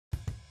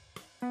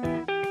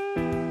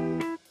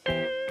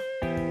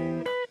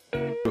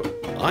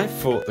I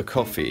thought the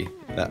coffee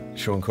that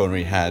Sean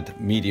Connery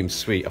had, medium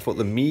sweet, I thought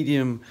the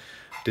medium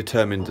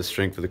determined the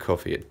strength of the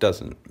coffee. It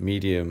doesn't.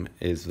 Medium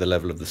is the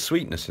level of the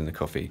sweetness in the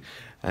coffee.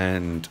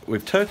 And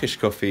with Turkish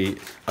coffee,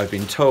 I've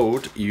been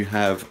told you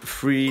have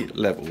 3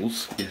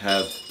 levels. You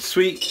have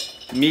sweet,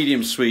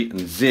 medium sweet,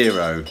 and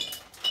 0.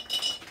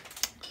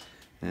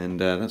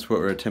 And that's what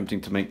we're attempting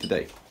to make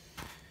today.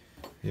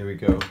 Here we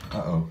go.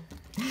 Uh-oh.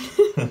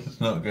 It's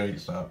not a great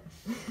start.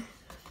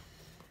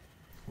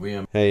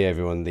 Hey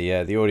everyone, the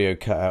audio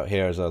cut out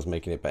here as I was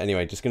making it, but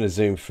anyway, just going to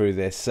zoom through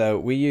this. So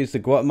we use the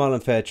Guatemalan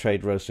Fair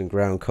Trade roast and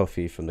ground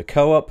coffee from the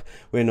co-op.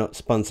 We're not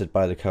sponsored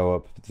by the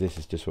co-op, this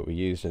is just what we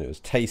used and it was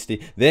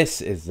tasty. This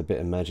is the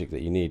bit of magic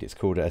that you need. It's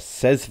called a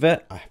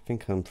Cezva, I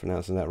think I'm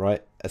pronouncing that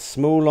right. A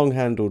small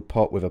long-handled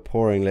pot with a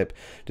pouring lip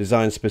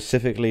designed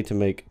specifically to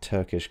make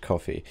Turkish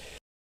coffee.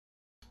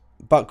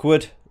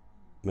 Buckwood,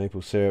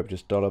 maple syrup,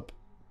 just dollop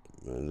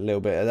a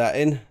little bit of that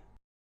in.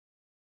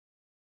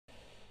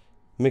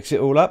 Mix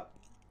it all up,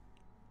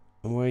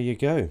 and away you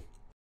go.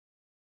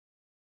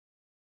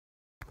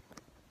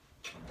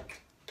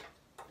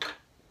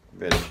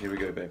 Ready? Here we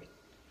go, babe.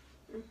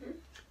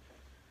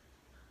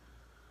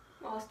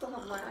 Oh, I still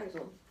have my eyes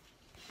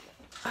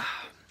on.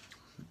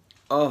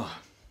 Oh,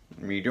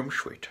 medium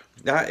sweet.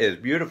 That is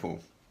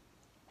beautiful.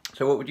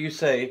 So what would you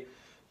say,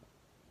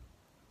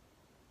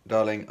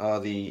 darling, are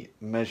the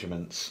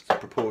measurements, the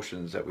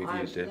proportions that we've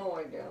used here? I have no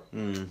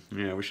idea.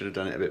 Yeah, we should have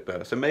done it a bit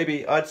better. So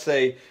maybe I'd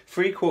say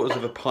 3/4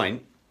 of a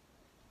pint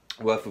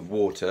worth of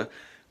water.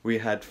 We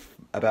had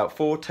about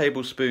 4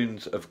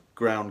 tablespoons of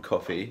ground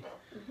coffee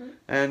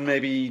and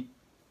maybe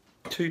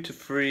 2 to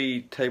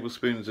 3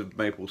 tablespoons of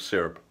maple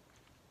syrup.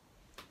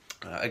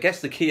 I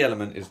guess the key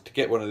element is to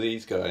get one of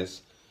these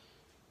guys.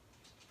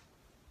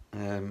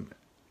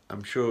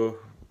 I'm sure,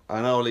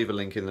 and I'll leave a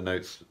link in the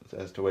notes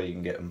as to where you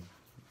can get them.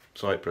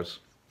 Cyprus,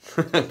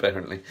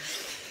 apparently.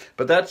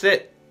 But that's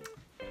it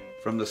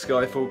from the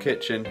Skyfall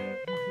Kitchen.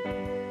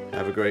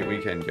 Have a great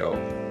weekend, y'all.